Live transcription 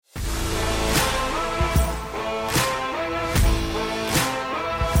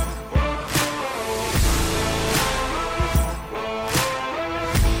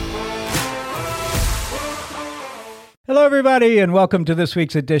Hello, everybody, and welcome to this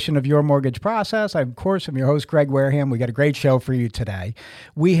week's edition of Your Mortgage Process. I, of course, am your host, Greg Wareham. We got a great show for you today.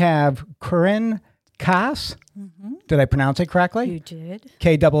 We have Corinne Kaas. Mm-hmm. Did I pronounce it correctly? You did.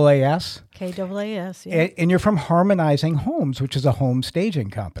 K-A-A-S. K-A-A-S, yeah. And you're from Harmonizing Homes, which is a home staging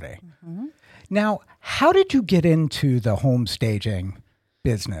company. Mm-hmm. Now, how did you get into the home staging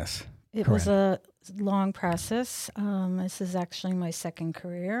business, It Corinne? was a long process. This is actually my second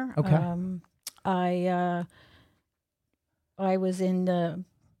career. Okay. I was in the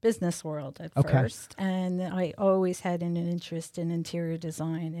business world at first, and I always had an interest in interior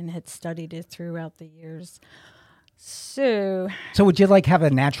design and had studied it throughout the years. So would you have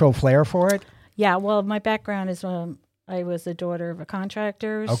a natural flair for it? Yeah, well, my background is I was the daughter of a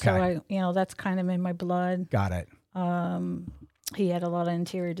contractor, so that's kind of in my blood. Got it. He had a lot of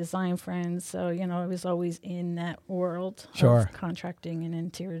interior design friends, so, I was always in that world of contracting and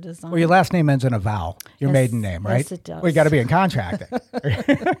interior design. Well, your last name ends in a vowel, your maiden name, right? Yes, it does. Well, you got to be in contracting.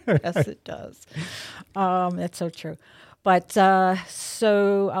 Yes, it does. That's so true. But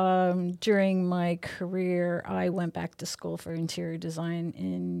during my career, I went back to school for interior design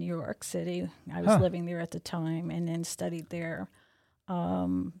in New York City. I was living there at the time and then studied there.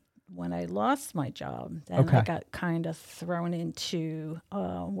 When I lost my job, then I got kind of thrown into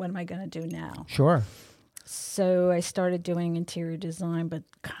what am I going to do now? Sure. So I started doing interior design, but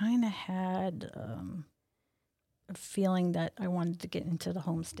kind of had a feeling that I wanted to get into the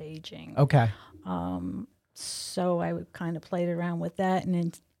home staging. Okay. So I kind of played around with that, and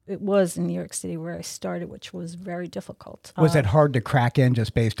then it was in New York City where I started, which was very difficult. Was it hard to crack in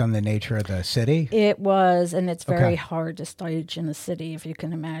just based on the nature of the city? It was, and it's very hard to stage in the city, if you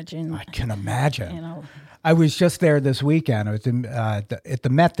can imagine. I can imagine. I was just there this weekend. I was at the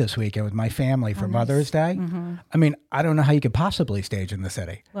Met this weekend with my family for Mother's Day. Mm-hmm. I mean, I don't know how you could possibly stage in the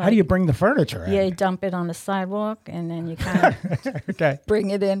city. Well, how do you bring the furniture in? Yeah, you dump it on the sidewalk, and then you kind of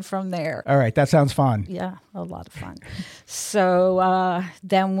bring it in from there. All right, that sounds fun. Yeah, a lot of fun. So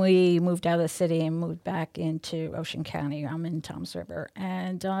then we moved out of the city and moved back into Ocean County. I'm in Toms River.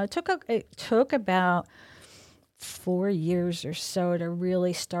 And it took about 4 years or so to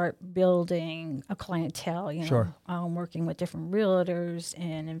really start building a clientele, working with different realtors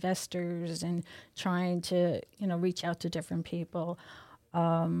and investors and trying to, reach out to different people.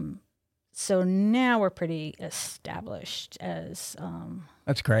 So now we're pretty established as...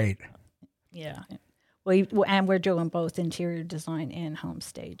 That's great. Yeah. And we're doing both interior design and home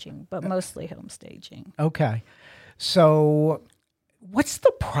staging, but mostly home staging. Okay. So... what's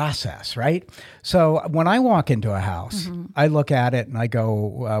the process, right? So when I walk into a house, I look at it and I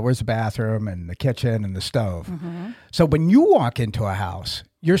go, where's the bathroom and the kitchen and the stove? Mm-hmm. So when you walk into a house,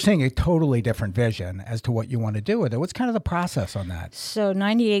 you're seeing a totally different vision as to what you want to do with it. What's kind of the process on that? So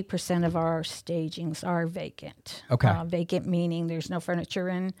 98% of our stagings are vacant. Okay. Vacant meaning there's no furniture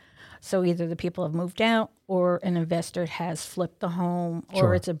in. So either the people have moved out or an investor has flipped the home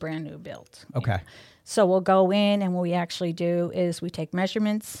or it's a brand new build. Okay. So we'll go in, and what we actually do is we take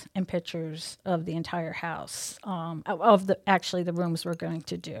measurements and pictures of the entire house, of the rooms we're going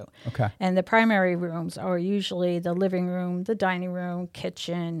to do. Okay. And the primary rooms are usually the living room, the dining room,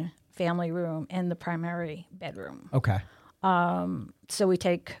 kitchen, family room, and the primary bedroom. Okay. So we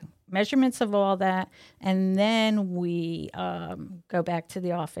take measurements of all that, and then we go back to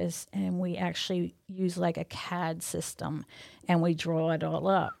the office, and we actually use like a CAD system, and we draw it all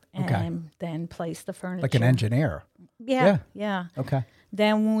up. And then place the furniture. Like an engineer. Yeah. Okay.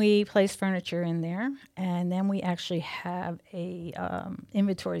 Then we place furniture in there, and then we actually have a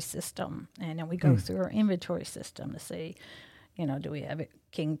inventory system, and then we go through our inventory system to say, do we have a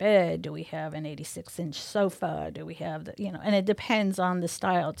king bed? Do we have an 86-inch sofa? Do we have and it depends on the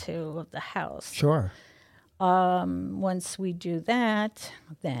style too of the house. Sure. Once we do that,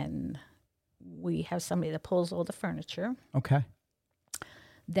 then we have somebody that pulls all the furniture. Okay.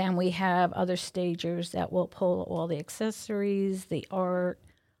 Then we have other stagers that will pull all the accessories, the art,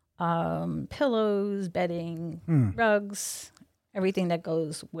 pillows, bedding, rugs, everything that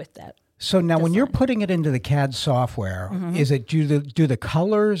goes with that. So now when you're putting it into the CAD software, is it do the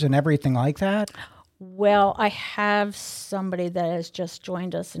colors and everything like that? Well, I have somebody that has just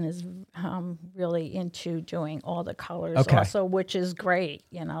joined us and is really into doing all the colors also, which is great,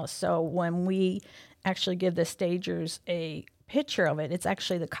 So when we actually give the stagers a picture of it, it's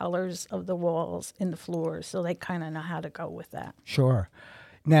actually the colors of the walls and the floors, so they kind of know how to go with that. Sure.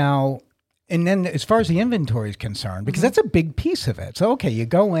 Now, and then as far as the inventory is concerned, because that's a big piece of it. So, you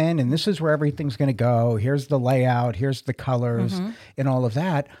go in and this is where everything's going to go. Here's the layout. Here's the colors and all of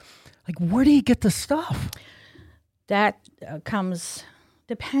that. Like, where do you get the stuff? That comes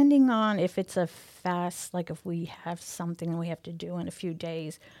depending on if it's a fast, like if we have something we have to do in a few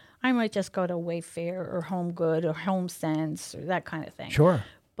days, I might just go to Wayfair or Home Good or Home Sense or that kind of thing. Sure.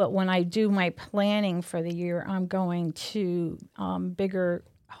 But when I do my planning for the year, I'm going to bigger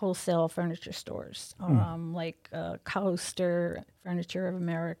wholesale furniture stores, like Coaster, Furniture of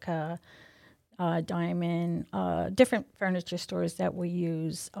America, Diamond, different furniture stores that we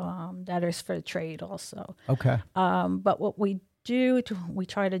use that is for trade also. Okay. But what we do, we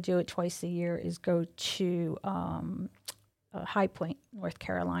try to do it twice a year, is go to High Point, North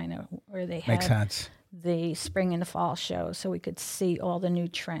Carolina, where they Makes have sense. the spring and the fall show, so we could see all the new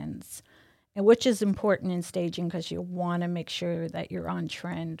trends, and which is important in staging because you want to make sure that you're on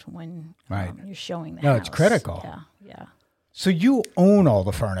trend when Right. you're showing the No, house. it's critical. Yeah. So you own all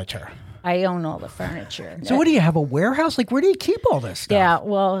the furniture. I own all the furniture. So what do you have, a warehouse? Like, where do you keep all this stuff? Yeah,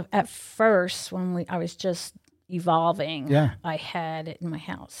 well, at first, when I was just evolving, Yeah. I had it in my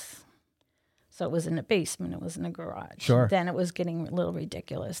house. So it was in the basement, it was in the garage. Sure. Then it was getting a little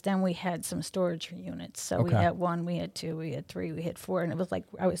ridiculous. Then we had some storage units. So we Okay. had 1, we had 2, we had 3, we had 4. And it was like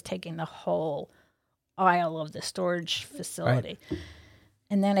I was taking the whole aisle of the storage facility.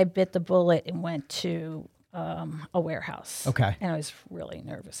 And then I bit the bullet and went to a warehouse. Okay. And I was really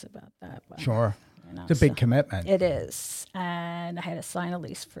nervous about that. But, Sure. you know, It's a big commitment. it is. And I had to sign a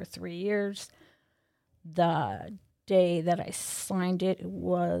lease for 3 years. The day that I signed it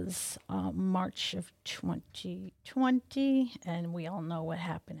was March of 2020, and we all know what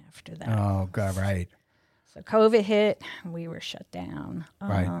happened after that. Oh, God, right. So COVID hit, we were shut down.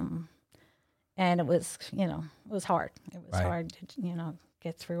 Right. And it was, it was hard. It was Right. hard to,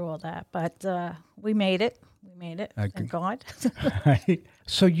 get through all that. But we made it. We made it. Thank God. Right.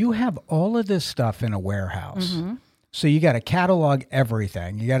 So you have all of this stuff in a warehouse. Mm-hmm. So you got to catalog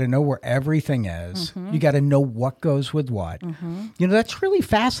everything. You got to know where everything is. Mm-hmm. You got to know what goes with what. That's really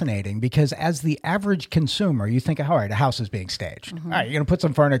fascinating because as the average consumer, you think, all right, a house is being staged. Mm-hmm. All right, you're going to put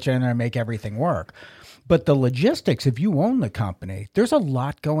some furniture in there and make everything work. But the logistics, if you own the company, there's a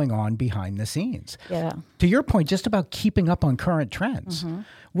lot going on behind the scenes. Yeah. To your point, just about keeping up on current trends.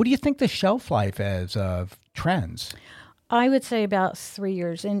 What do you think the shelf life is of trends? I would say about 3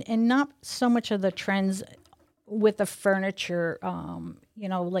 years, and not so much of the trends with the furniture,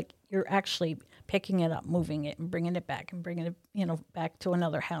 like you're actually picking it up, moving it, and bringing it back, and bringing it, back to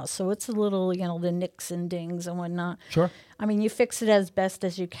another house. So it's a little, the nicks and dings and whatnot. Sure. I mean, you fix it as best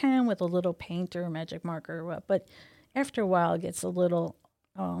as you can with a little paint or a magic marker or what, but after a while it gets a little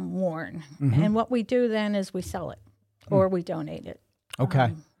worn. And what we do then is we sell it or we donate it.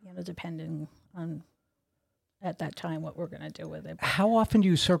 Okay. Depending on at that time what we're going to do with it. How often do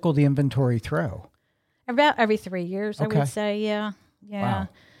you circle the inventory through? About every 3 years, Okay. I would say. Yeah. Wow.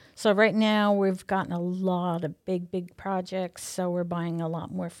 So right now we've gotten a lot of big projects. So we're buying a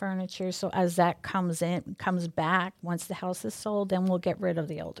lot more furniture. So as that comes back, once the house is sold, then we'll get rid of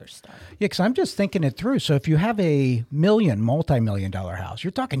the older stuff. Yeah, because I'm just thinking it through. So if you have a multi-million-dollar house,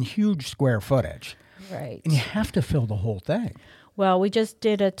 you're talking huge square footage. Right. And you have to fill the whole thing. Well, we just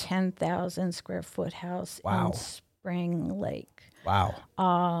did a 10,000 square foot house Wow. in Spring Lake. Wow.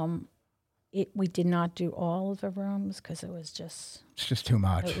 We did not do all of the rooms because it was just Too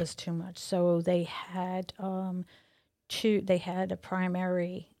much. It was too much. So they had They had a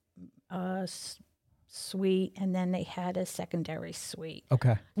primary suite, and then they had a secondary suite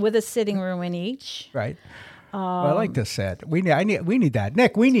Okay. with a sitting room in each. Right. Well, I like to sit. We need that.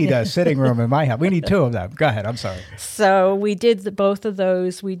 Nick, we need a sitting room in my house. We need 2 of them. Go ahead. I'm sorry. So we did both of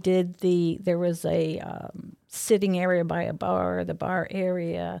those. We did there was a sitting area by a bar, the bar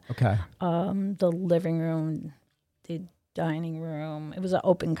area, Okay. the living room, the dining room. It was an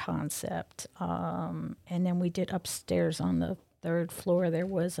open concept. And then we did upstairs on the 3rd floor. There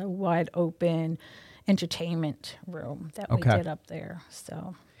was a wide open entertainment room that we Okay. did up there.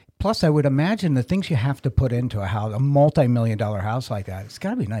 So Plus, I would imagine the things you have to put into a house, a multi-million-dollar house like that, it's got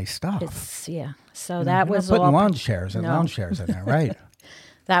to be nice stuff. it's So You're that not was putting all lounge chairs and no. lounge chairs in there, right?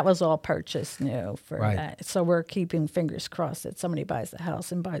 That was all purchased new for Right. that. So we're keeping fingers crossed that somebody buys the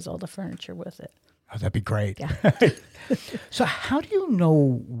house and buys all the furniture with it. Oh, that'd be great. Yeah. So how do you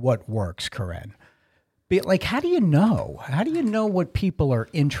know what works, Corinne? How do you know? How do you know what people are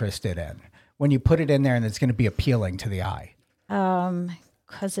interested in when you put it in there and it's going to be appealing to the eye?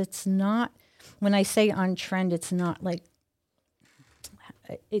 Because it's not, when I say on trend, it's not like,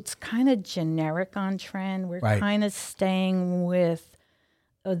 it's kind of generic on trend. We're Right. kind of staying with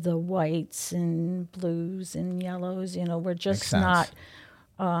the whites and blues and yellows. We're just sense.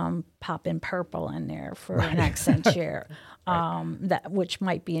 not popping purple in there for an accent chair, that which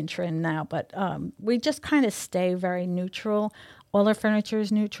might be in trend now. But we just kind of stay very neutral. All our furniture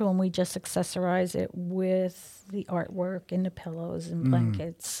is neutral, and we just accessorize it with the artwork and the pillows and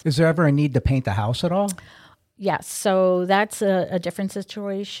blankets. Is there ever a need to paint the house at all? Yes, so that's a different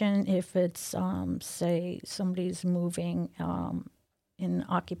situation. If it's, say, somebody's moving in an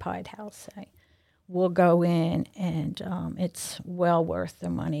occupied house, say, we'll go in and it's well worth the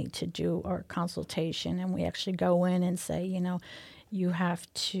money to do our consultation. And we actually go in and say, you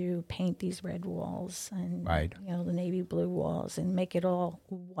have to paint these red walls and Right. the navy blue walls and make it all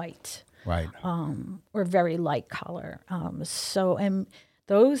white, Right. or very light color. And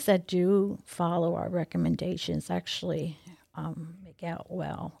those that do follow our recommendations actually make out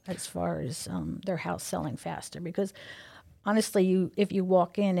well as far as their house selling faster, because honestly, if you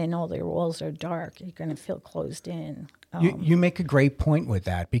walk in and all their walls are dark, you're going to feel closed in. You make a great point with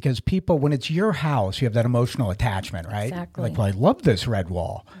that, because people, when it's your house, you have that emotional attachment, right? Exactly. Like, well, I love this red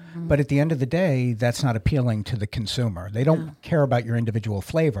wall. But at the end of the day, that's not appealing to the consumer. They don't care about your individual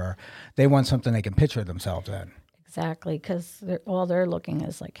flavor. They want something they can picture themselves in. Exactly, because all they're looking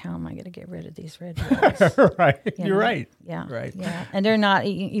is like, how am I going to get rid of these red walls? Right. You You're know? right. Yeah. Right. Yeah. And they're not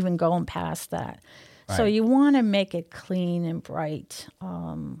even going past that. So Right. you want to make it clean and bright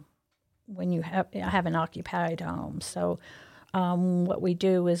when you have an occupied home. So what we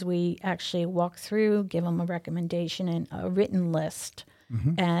do is we actually walk through, give them a recommendation and a written list,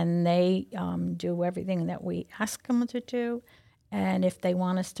 and they do everything that we ask them to do. And if they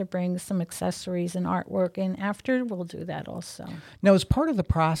want us to bring some accessories and artwork in after, we'll do that also. Now, is part of the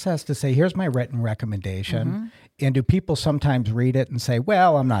process to say, here's my written recommendation, and do people sometimes read it and say,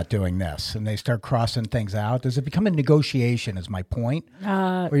 well, I'm not doing this, and they start crossing things out? Does it become a negotiation, is my point?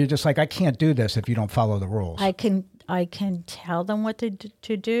 Or you're just like, I can't do this if you don't follow the rules? I can tell them what to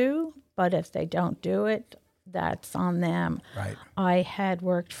do, but if they don't do it, that's on them. Right. I had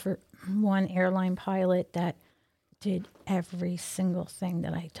worked for one airline pilot that did every single thing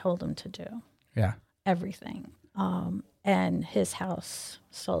that I told him to do. Yeah. Everything. And his house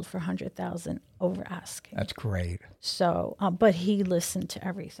sold for $100,000 over asking. That's great. So, but he listened to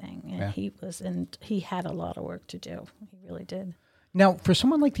everything, and Yeah. he had a lot of work to do. He really did. Now, for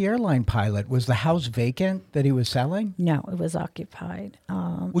someone like the airline pilot, was the house vacant that he was selling? No, it was occupied.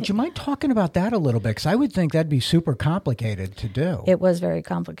 Would you mind talking about that a little bit? Because I would think that'd be super complicated to do. It was very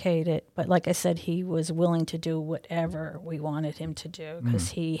complicated, but like I said, he was willing to do whatever we wanted him to do because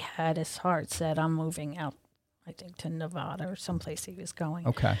he had his heart set on moving out, I think, to Nevada or someplace he was going.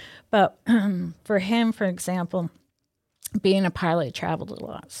 Okay. But for him, for example, being a pilot, he traveled a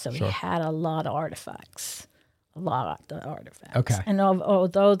lot, so Sure. he had a lot of artifacts. Okay. And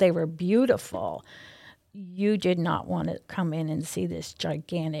although they were beautiful, you did not want to come in and see this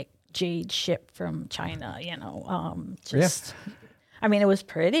gigantic jade ship from China, I mean, it was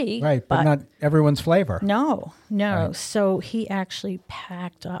pretty. Right, but not everyone's flavor. No. Right. So he actually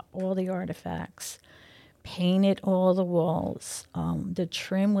packed up all the artifacts, painted all the walls. The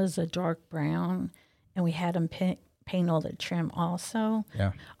trim was a dark brown, and we had him paint all the trim also.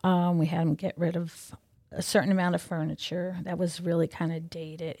 Yeah. We had him get rid of a certain amount of furniture that was really kind of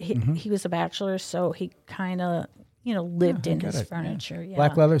dated. He was a bachelor, so he kind of, lived in his furniture. Yeah.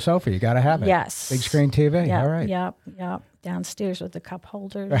 Black leather sofa, you got to have it. Yes. Big screen TV. Yep, All right. Yep. Downstairs with the cup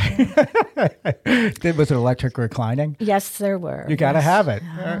holders. Was it electric reclining? Yes, there were. You got to have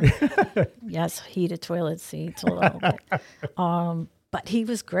it. Yes, heated toilet seats, a little bit. But he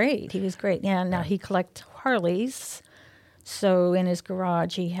was great. Yeah, now he collects Harleys. So in his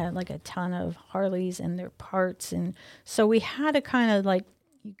garage, he had like a ton of Harleys and their parts. And so we had to kind of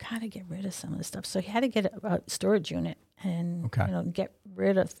you got to get rid of some of the stuff. So he had to get a storage unit and, get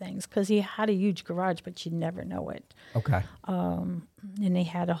rid of things because he had a huge garage, but you never know it. Okay. And he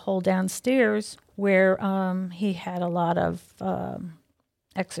had a hole downstairs where he had a lot of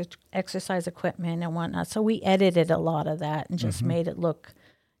exercise equipment and whatnot. So we edited a lot of that and just made it look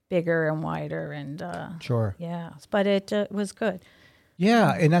bigger and wider. And Sure. yeah, but it was good.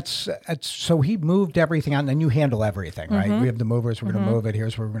 Yeah, and that's so he moved everything out, and then you handle everything, right? We have the movers, we're going to move it,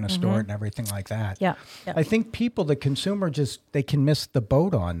 here's where we're going to store it, and everything like that. Yeah. I think the consumer they can miss the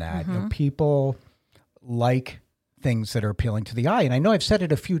boat on that. People like things that are appealing to the eye. And I know I've said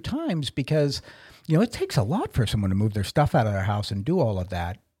it a few times because, it takes a lot for someone to move their stuff out of their house and do all of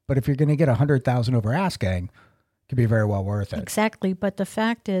that. But if you're going to get $100,000 over asking, it could be very well worth it. Exactly. But the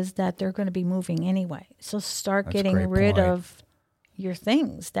fact is that they're going to be moving anyway. So start That's a getting great rid point. of your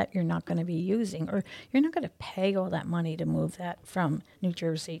things that you're not going to be using, or you're not going to pay all that money to move that from New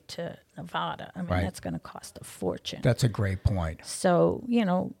Jersey to Nevada. I mean, Right. that's going to cost a fortune. That's a great point. So,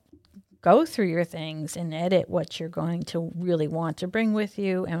 go through your things and edit what you're going to really want to bring with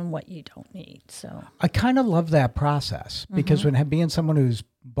you and what you don't need. So I kind of love that process because when being someone who's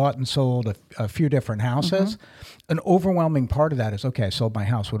bought and sold a few different houses, an overwhelming part of that is, okay, I sold my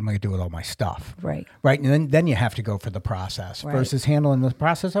house. What am I going to do with all my stuff? Right. Right. And then you have to go for the process Right. versus handling the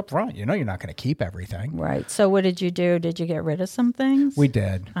process up front. You know, you're not going to keep everything. Right. So what did you do? Did you get rid of some things? We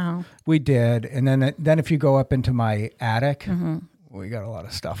did. Oh. We did. And then if you go up into my attic, we got a lot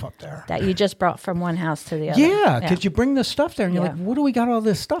of stuff up there. That you just brought from one house to the other. Yeah, because you bring this stuff there and you're Yeah. like, what do we got all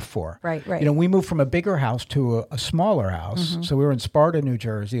this stuff for? Right, right. You know, we moved from a bigger house to a smaller house. So we were in Sparta, New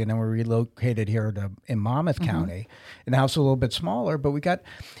Jersey, and then we relocated here in Monmouth County. And the house is a little bit smaller, but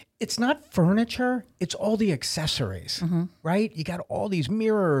it's not furniture, it's all the accessories, right? You got all these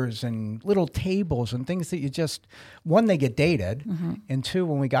mirrors and little tables and things that you just, one, they get dated. And two,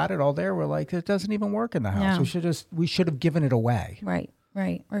 when we got it all there, we're like, it doesn't even work in the house. No. We should have given it away. Right,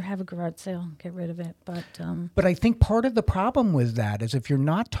 right. Or have a garage sale, get rid of it. But I think part of the problem with that is if you're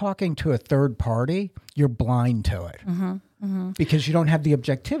not talking to a third party, you're blind to it because you don't have the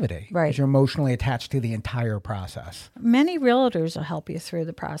objectivity. Right. Because you're emotionally attached to the entire process. many realtors will help you through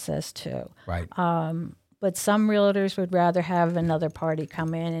the process too. Right. But some realtors would rather have another party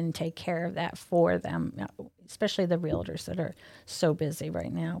come in and take care of that for them, especially the realtors that are so busy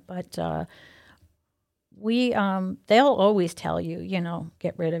right now. But they'll always tell you,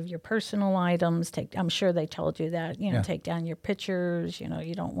 get rid of your personal items. I'm sure they told you that, take down your pictures.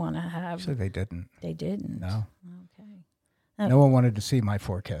 You don't want to have. So they didn't. They didn't. No. Okay. No one wanted to see my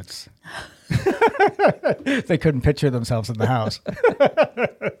 4 kids. They couldn't picture themselves in the house.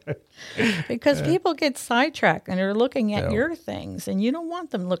 Because people get sidetracked and they're looking at Yeah. your things, and you don't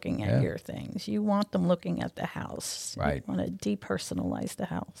want them looking at Yeah. your things. You want them looking at the house. Right. You want to depersonalize the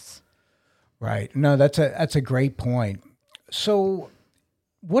house. Right. No, that's a great point. So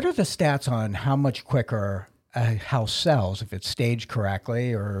what are the stats on how much quicker a house sells if it's staged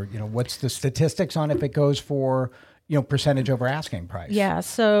correctly, or, what's the statistics on if it goes for, percentage over asking price? Yeah.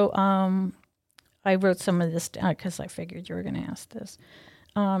 So I wrote some of this because I figured you were going to ask this.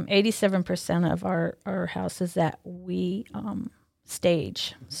 87% of our houses that we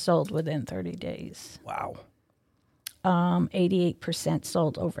stage sold within 30 days. Wow. 88%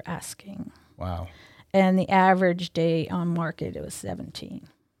 sold over asking. Wow. And the average day on market, it was 17.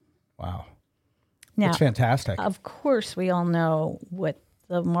 Wow. Now, That's fantastic. of course, we all know what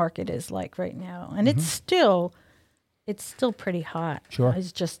the market is like right now, and it's still pretty hot. Sure.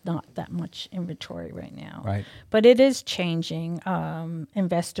 There's just not that much inventory right now. Right. But it is changing.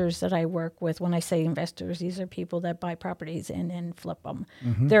 Investors that I work with, when I say investors, these are people that buy properties and then flip them.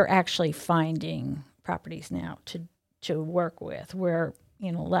 They're actually finding properties now to work with, where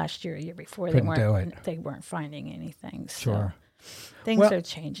last year, year before, Couldn't do it. they weren't finding anything. So Sure. things are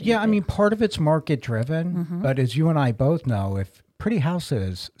changing. Yeah, a I bit. mean, part of it's market driven, but as you and I both know, if pretty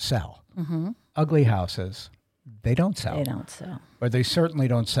houses sell, ugly houses, they don't sell. They don't sell. Or they certainly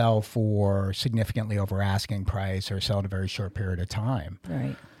don't sell for significantly over asking price or sell in a very short period of time.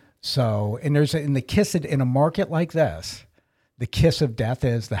 Right. So, and in a market like this, the kiss of death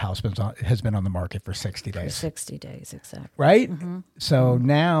is the house has been on the market for 60 days. 60 days, exactly. Right? So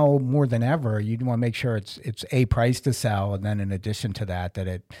now more than ever, you want to make sure it's a price to sell, and then in addition to that,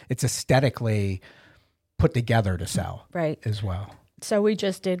 it's aesthetically put together to sell Right. as well. So we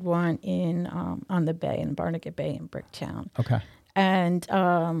just did one in on the bay, in Barnegat Bay in Bricktown. Okay. And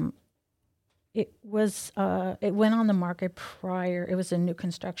it went on the market prior. It was a new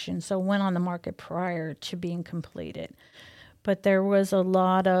construction, so it went on the market prior to being completed. But there was a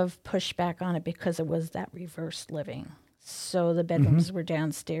lot of pushback on it because it was that reverse living. So the bedrooms were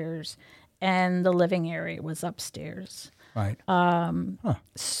downstairs and the living area was upstairs. Right.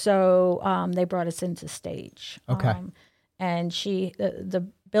 So they brought us into stage. Okay. And the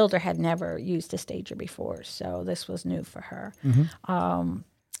builder had never used a stager before, so this was new for her.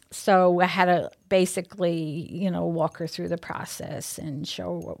 So I had to basically, walk her through the process and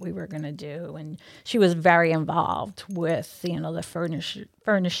show her what we were going to do. And she was very involved with, the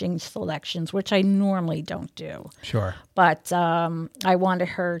furnishing selections, which I normally don't do. Sure. But I wanted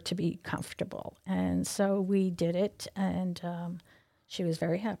her to be comfortable. And so we did it, and she was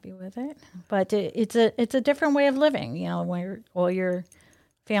very happy with it. But it's a different way of living, where all your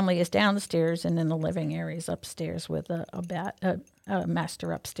family is downstairs and then the living area is upstairs with a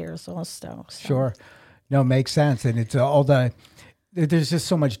master upstairs also. So. Sure. No, makes sense. And it's there's just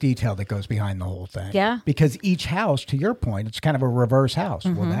so much detail that goes behind the whole thing. Yeah. Because each house, to your point, it's kind of a reverse house.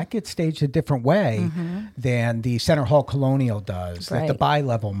 Well, that gets staged a different way than the Center Hall Colonial does, that the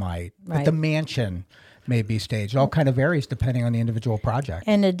bi-level might, that the mansion may be staged. It all kind of varies depending on the individual project.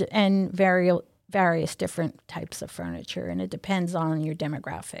 And various different types of furniture, and it depends on your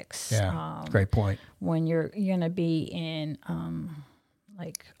demographics. Yeah, great point. When you're going to be in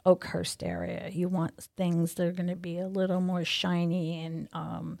like Oakhurst area, you want things that are going to be a little more shiny and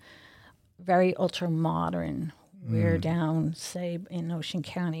very ultra modern. We're down, say, in Ocean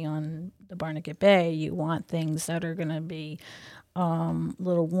County on the Barnegat Bay, you want things that are going to be a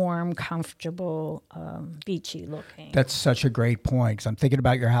little warm, comfortable, beachy looking. That's such a great point, because I'm thinking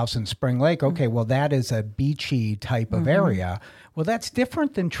about your house in Spring Lake. Okay, well, that is a beachy type of area. Well, that's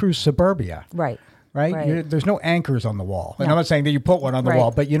different than true suburbia. Right. Right? There's no anchors on the wall. And I'm not saying that you put one on the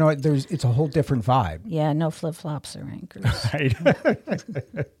wall, but you know, it's a whole different vibe. Yeah, no flip-flops or anchors. Right.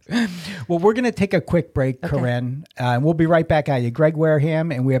 Well, we're going to take a quick break, Corinne, and we'll be right back at you. Greg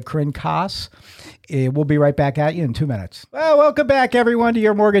Wareham, and we have Corinne Koss. We'll be right back at you in 2 minutes. Well, welcome back, everyone, to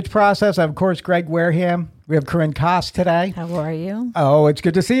Your Mortgage Process. I'm, of course, Greg Wareham. We have Corinne Koss today. How are you? Oh, it's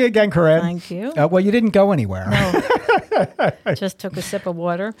good to see you again, Corinne. Thank you. Well, you didn't go anywhere. No. Just took a sip of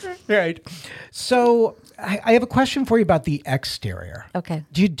water. Right. So I have a question for you about the exterior. Okay.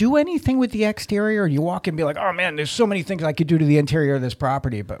 Do you do anything with the exterior? Or you walk and be like, oh, man, there's so many things I could do to the interior of this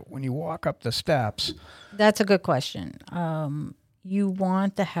property. But when you walk up the steps. That's a good question. You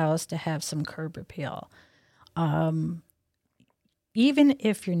want the house to have some curb appeal. Even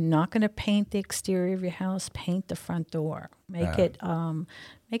if you're not going to paint the exterior of your house, paint the front door. Make it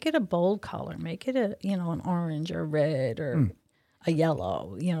a bold color. Make it an orange or red or a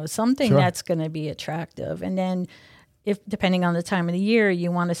yellow. Something that's going to be attractive. And then, if depending on the time of the year,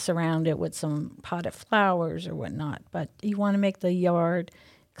 you want to surround it with some potted flowers or whatnot. But you want to make the yard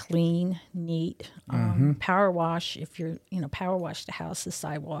clean, neat. Power wash if you're power wash the house, the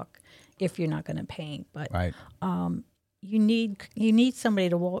sidewalk if you're not going to paint. But Right. You need somebody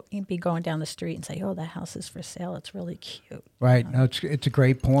to be going down the street and say, "Oh, that house is for sale. It's really cute." Right. No, it's a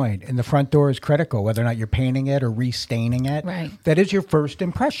great point. And the front door is critical, whether or not you're painting it or restaining it. Right. That is your first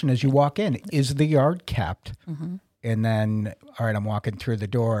impression as you walk in. Is the yard kept? And then, all right, I'm walking through the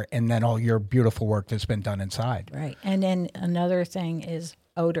door, and then all your beautiful work that's been done inside. Right. And then another thing is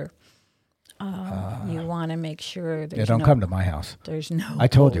odor. You want to make sure there's don't come to my house. There's no I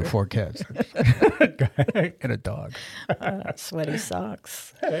told odor. you, 4 kids and a dog. Sweaty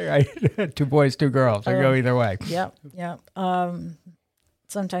socks. Right. 2 boys, 2 girls. I go either way. Yep.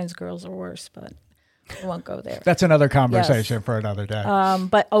 Sometimes girls are worse, but we won't go there. That's another conversation for another day.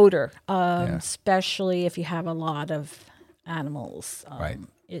 But odor, especially if you have a lot of animals. Right.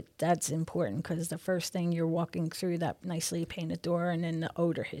 That's important because the first thing you're walking through that nicely painted door, and then the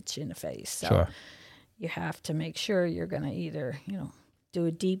odor hits you in the face. So you have to make sure you're going to either, do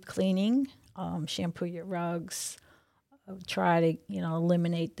a deep cleaning, shampoo your rugs, try to,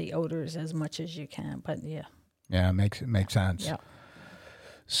 eliminate the odors as much as you can. But yeah, it makes sense. Yeah.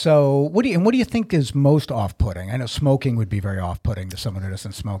 So what do you think is most off-putting? I know smoking would be very off-putting to someone who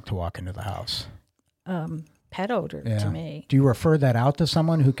doesn't smoke to walk into the house. Pet odor to me. Do you refer that out to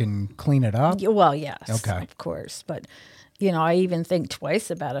someone who can clean it up? Well, yes, Okay. of course. But, I even think twice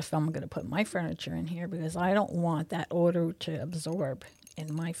about if I'm going to put my furniture in here because I don't want that odor to absorb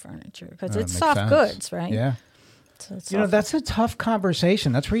in my furniture because it's soft goods, right? Yeah. So that's a tough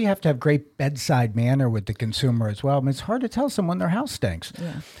conversation. That's where you have to have great bedside manner with the consumer as well. I mean, it's hard to tell someone their house stinks.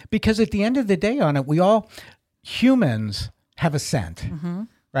 Yeah. Because at the end of the day on it, humans have a scent.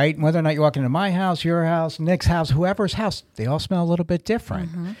 Right? And whether or not you walk into my house, your house, Nick's house, whoever's house, they all smell a little bit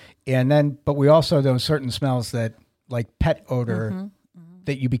different. And then, but we also know certain smells that, like pet odor,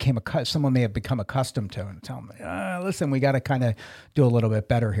 that someone may have become accustomed to, and tell them, listen, we got to kind of do a little bit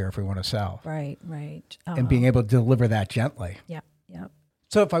better here if we want to sell. Right. And being able to deliver that gently. Yep.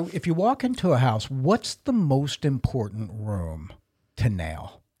 So if you walk into a house, what's the most important room to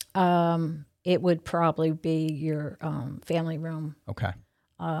nail? It would probably be your family room. Okay.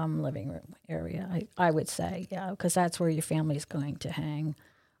 Living room area, I would say, because that's where your family's going to hang.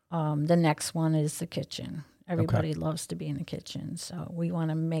 The next one is the kitchen. Everybody loves to be in the kitchen, so we want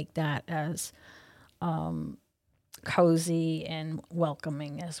to make that as cozy and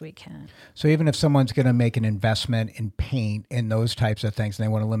welcoming as we can. So even if someone's going to make an investment in paint and those types of things, and they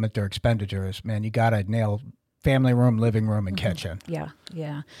want to limit their expenditures, man, you got to nail family room, living room, and kitchen. Yeah.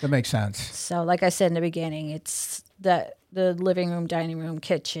 That makes sense. So like I said in the beginning, it's the living room, dining room,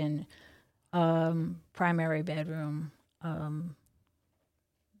 kitchen, primary bedroom,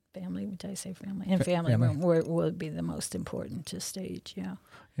 family, did I say family? And family room would be the most important to stage,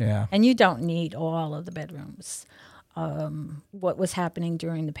 Yeah. And you don't need all of the bedrooms. What was happening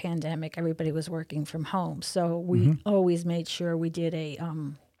during the pandemic, everybody was working from home. So we always made sure we did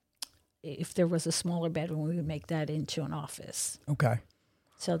if there was a smaller bedroom, we would make that into an office Okay.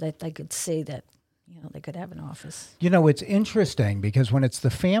 so that they could see that, they could have an office. It's interesting because when it's the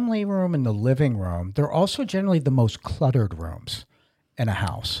family room and the living room, they're also generally the most cluttered rooms in a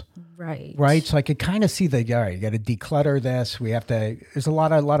house. Right. Right. So I could kind of see all right, you got to declutter this. There's a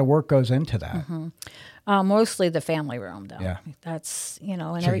lot of work goes into that. Mm-hmm. Mostly the family room, though. Yeah. That's,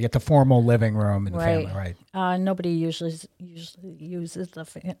 and So you get the formal living room and the right. family, right? Nobody usually uses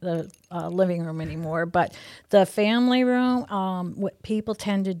the living room anymore. But the family room, what people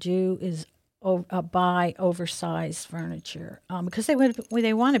tend to do is buy oversized furniture because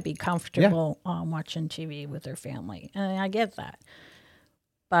they want to be comfortable watching TV with their family. And I get that.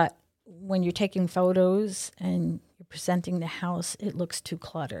 But when you're taking photos and you're presenting the house, it looks too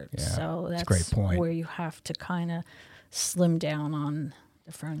cluttered. Yeah, so that's a great point. where you have to kind of slim down on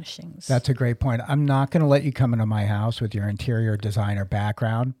the furnishings. That's a great point. I'm not going to let you come into my house with your interior designer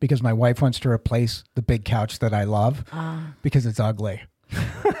background because my wife wants to replace the big couch that I love because it's ugly.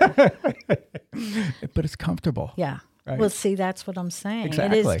 But it's comfortable. Yeah. Right. Well, see, that's what I'm saying.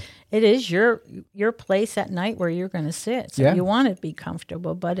 Exactly. It is your place at night where you're going to sit. So you want it to be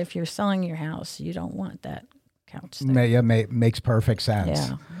comfortable. But if you're selling your house, you don't want that couch there. Yeah, makes perfect sense.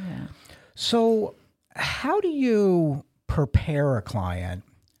 Yeah. So how do you prepare a client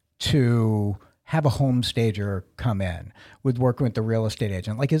to have a home stager come in with working with the real estate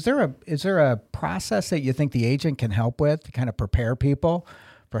agent? Like, is there a process that you think the agent can help with to kind of prepare people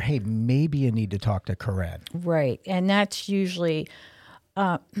for, hey, maybe you need to talk to Corinne? Right. And that's usually,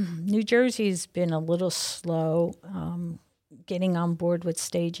 New Jersey's been a little slow getting on board with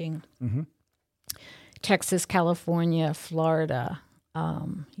staging. Mm-hmm. Texas, California, Florida,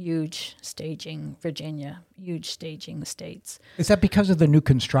 huge staging, Virginia, huge staging states. Is that because of the new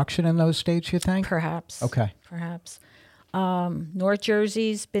construction in those states, you think? Perhaps. Okay. Perhaps. North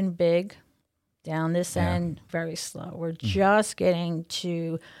Jersey's been big. Down this end, very slow. We're just getting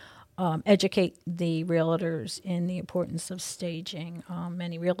to educate the realtors in the importance of staging.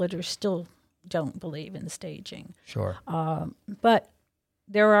 Many realtors still don't believe in staging. Sure. But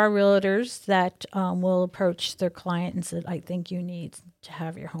there are realtors that will approach their client and say, I think you need to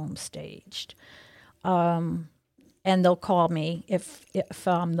have your home staged. And they'll call me if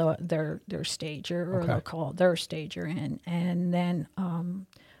I'm their stager, or they'll call their stager in. And then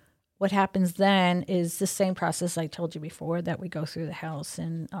what happens then is the same process I told you before, that we go through the house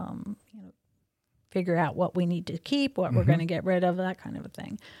and figure out what we need to keep, what we're going to get rid of, that kind of a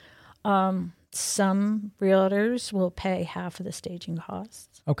thing. Some realtors will pay half of the staging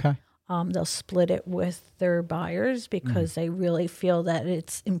costs. Okay. They'll split it with their buyers because they really feel that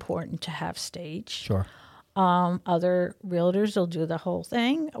it's important to have staged. Sure. Other realtors will do the whole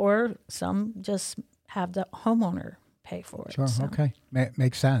thing, or some just have the homeowner pay for it. Sure. So. Okay.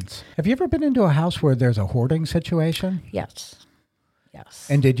 Makes sense. Have you ever been into a house where there's a hoarding situation? Yes.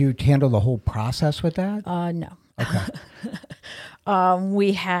 And did you handle the whole process with that? No. Okay.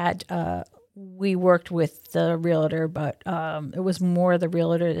 We worked with the realtor, but it was more the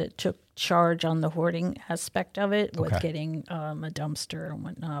realtor that took charge on the hoarding aspect of it with getting a dumpster and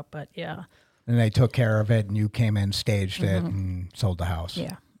whatnot. But yeah. And they took care of it, and you came in, staged it, and sold the house.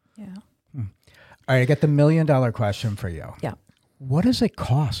 Yeah. All right, I got the $1 million question for you. Yeah. What does it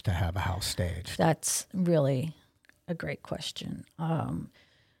cost to have a house staged? That's really a great question.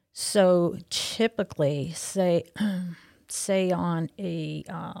 So typically, say on a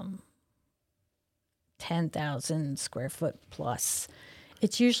 10,000 square foot plus,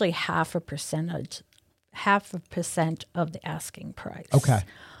 it's usually 0.5% of the asking price. Okay.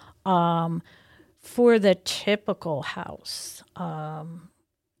 For the typical house,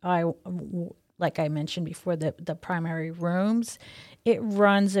 like I mentioned before, the primary rooms, it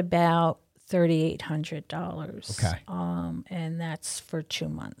runs about $3,800. Okay. And that's for 2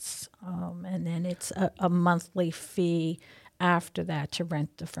 months. And then it's a monthly fee after that to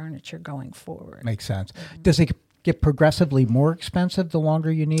rent the furniture going forward. Makes sense. Does it get progressively more expensive the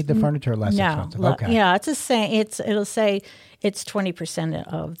longer you need the furniture, less expensive? Okay. Yeah, it'll say it's 20%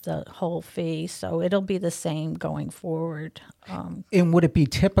 of the whole fee, so it'll be the same going forward. And would it be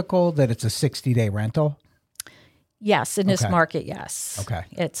typical that it's a 60-day rental? Yes, in this market, yes. Okay.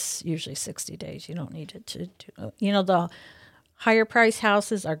 It's usually 60 days. You don't need it to do. The higher price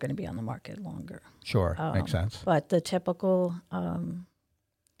houses are going to be on the market longer. Sure, makes sense. But the typical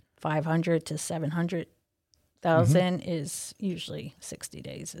 500 to 700,000 is usually 60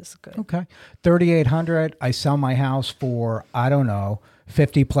 days is good. Okay. 3,800. I sell my house for, I don't know,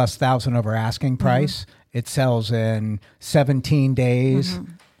 50,000+ over asking price. It sells in 17 days.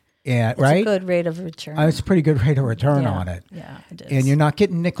 And It's right, a good rate of return. it's a pretty good rate of return Yeah. on it. Yeah, it is. And you're not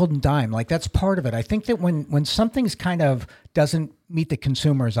getting nickel and dime. Like that's part of it. I think that when something's kind of doesn't meet the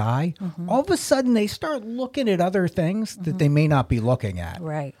consumer's eye, all of a sudden they start looking at other things that they may not be looking at.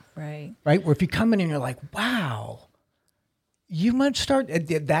 Right, right. Right? Where if you come in and you're like, wow, you might start,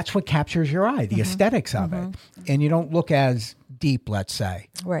 that's what captures your eye, the aesthetics of it. And you don't look as deep, let's say.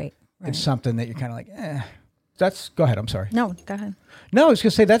 Right, It's right. something that you're kind of like, go ahead. I'm sorry. No, go ahead. No, I was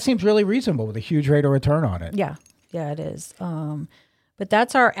going to say that seems really reasonable with a huge rate of return on it. Yeah, yeah, it is. But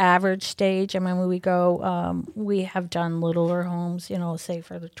that's our average stage. I mean, when we go, we have done littler homes, say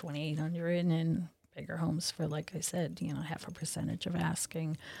for the 2,800, and bigger homes for, like I said, half a percentage of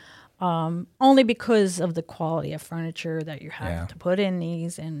asking. Only because of the quality of furniture that you have to put in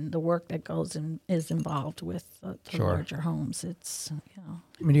these and the work that goes in is involved with the larger homes. It's,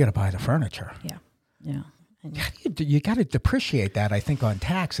 I mean, you got to buy the furniture. yeah. And You got to depreciate that, I think, on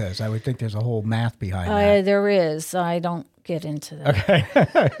taxes. I would think there's a whole math behind that. there is. I don't get into that.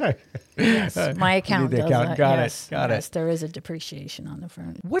 Okay. Yes, my accountant does that. Got it. There is a depreciation on the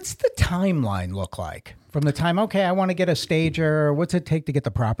furniture. What's the timeline look like from the time, okay, I want to get a stager? What's it take to get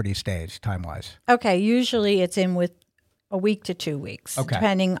the property staged time-wise? Okay, usually it's in with a week to 2 weeks, Okay.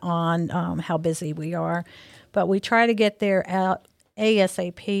 depending on how busy we are. But we try to get there out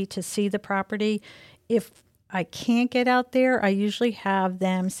ASAP to see the property. If I can't get out there, I usually have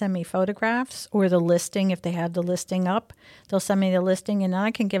them send me photographs or the listing. If they have the listing up, they'll send me the listing, and then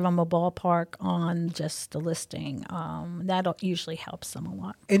I can give them a ballpark on just the listing. That usually helps them a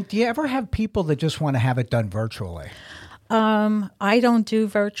lot. And do you ever have people that just want to have it done virtually? I don't do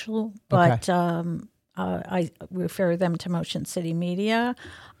virtual, but I refer them to Motion City Media.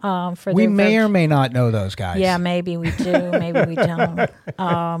 For We their may or may not know those guys. Yeah, maybe we do, maybe we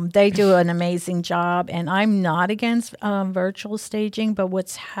don't. They do an amazing job, and I'm not against virtual staging, but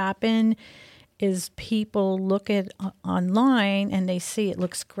what's happened is people look at online and they see it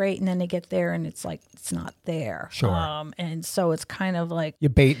looks great, and then they get there and it's like it's not there. Sure. And so it's kind of like You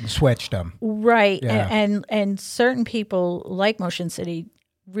bait and switched them. right, Yeah. and certain people like Motion City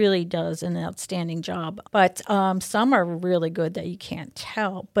really does an outstanding job, but some are really good that you can't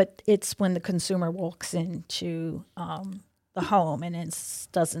tell. But it's when the consumer walks into the home and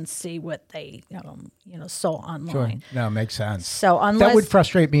doesn't see what they saw online. No, makes sense. So unless That would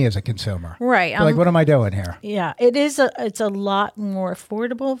frustrate me as a consumer. right, Be like, what am I doing here? yeah, it's a lot more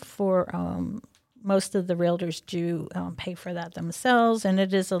affordable for most of the realtors do pay for that themselves, and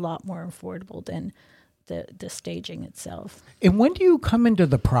it is a lot more affordable than the staging itself. And when do you come into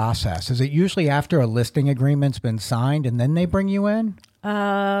the process? Is it usually after a listing agreement's been signed and then they bring you in?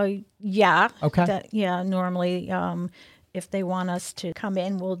 Yeah. Okay. Normally, if they want us to come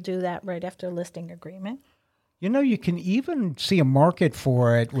in, we'll do that right after a listing agreement. You can even see a market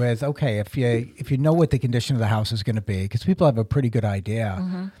for it with, okay, if you know what the condition of the house is going to be, because people have a pretty good idea.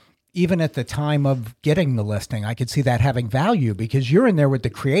 Mm-hmm. Even at the time of getting the listing, I could see that having value because you're in there with the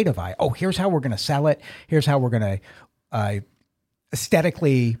creative eye. Oh, here's how we're going to sell it. Here's how we're going to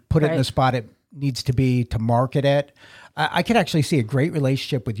aesthetically put it in the spot it needs to be to market it. I could actually see a great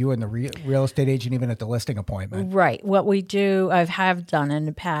relationship with you and the real estate agent, even at the listing appointment. Right. What we do, have done in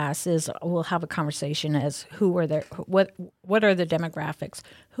the past, is we'll have a conversation as what are the demographics,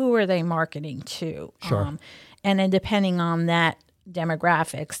 who are they marketing to, Sure. And then depending on that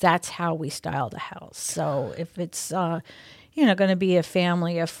demographics, that's how we style the house. So if it's going to be a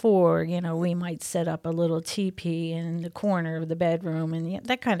family of 4, we might set up a little teepee in the corner of the bedroom and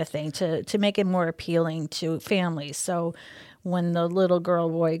that kind of thing to make it more appealing to families. So when the little girl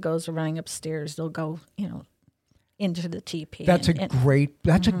boy goes running upstairs, they'll go into the teepee. That's a great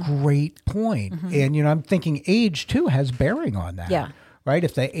point. Mm-hmm. And I'm thinking age too has bearing on that. Yeah. Right?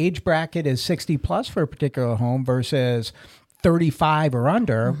 If the age bracket is 60 plus for a particular home versus 35 or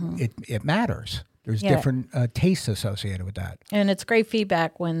under, it matters. There's different tastes associated with that. And it's great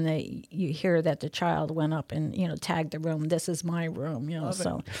feedback when you hear that the child went up and, tagged the room. This is my room,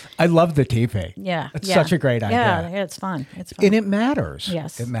 so. I love the TV. Yeah. It's such a great idea. Yeah, it's fun. It's fun. And it matters.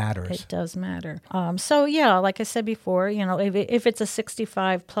 Yes. It matters. It does matter. So, like I said before, if it's a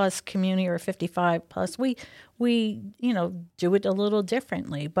 65 plus community or 55 plus, we do it a little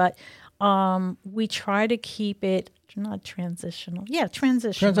differently. But we try to keep it not transitional. Yeah,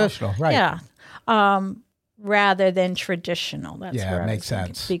 transitional. Transitional, right. Yeah. Rather than traditional. That's where it makes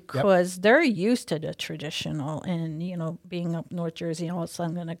sense. Because they're used to the traditional and, being up North Jersey, all of a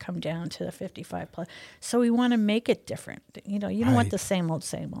sudden going to come down to the 55 plus. So we want to make it different. You don't want the same old,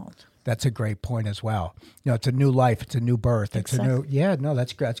 same old. That's a great point as well. It's a new life. It's a new birth. Exactly.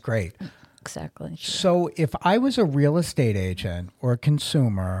 That's great. Exactly. Sure. So if I was a real estate agent or a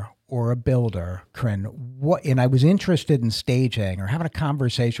consumer or a builder, Corinne, and I was interested in staging or having a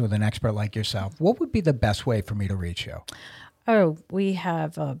conversation with an expert like yourself, what would be the best way for me to reach you? Oh, we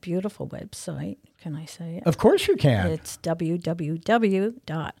have a beautiful website. Can I say it? Of course you can. It's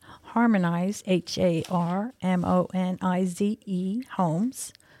www.harmonize, HARMONIZE,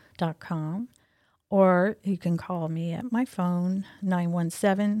 homes.com. Or you can call me at my phone,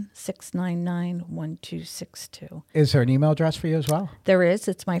 917-699-1262. Is there an email address for you as well? There is.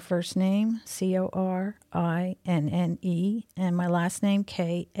 It's my first name, CORINNE, and my last name,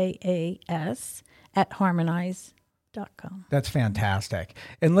 KAAS, at harmonize.com. That's fantastic.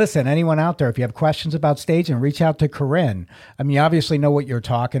 And listen, anyone out there, if you have questions about staging, reach out to Corinne. I mean, you obviously know what you're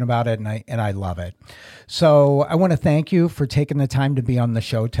talking about, and I love it. So I want to thank you for taking the time to be on the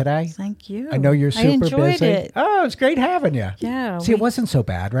show today. Thank you. I know you're super I enjoyed busy. It. Oh, it's great having you. Yeah. See, it wasn't so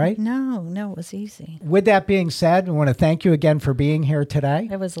bad, right? No, it was easy. With that being said, I want to thank you again for being here today.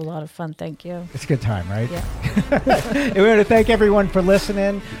 It was a lot of fun. Thank you. It's a good time, right? Yeah. And we want to thank everyone for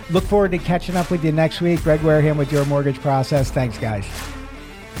listening. Look forward to catching up with you next week. Greg Wareham with Your Mortgage Process. Thanks, guys.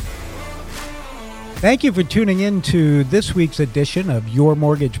 Thank you for tuning in to this week's edition of Your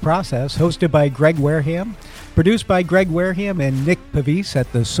Mortgage Process, hosted by Greg Wareham, produced by Greg Wareham and Nick Pavis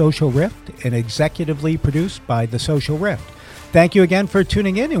at The Social Rift, and executively produced by The Social Rift. Thank you again for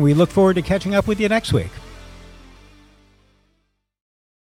tuning in, and we look forward to catching up with you next week.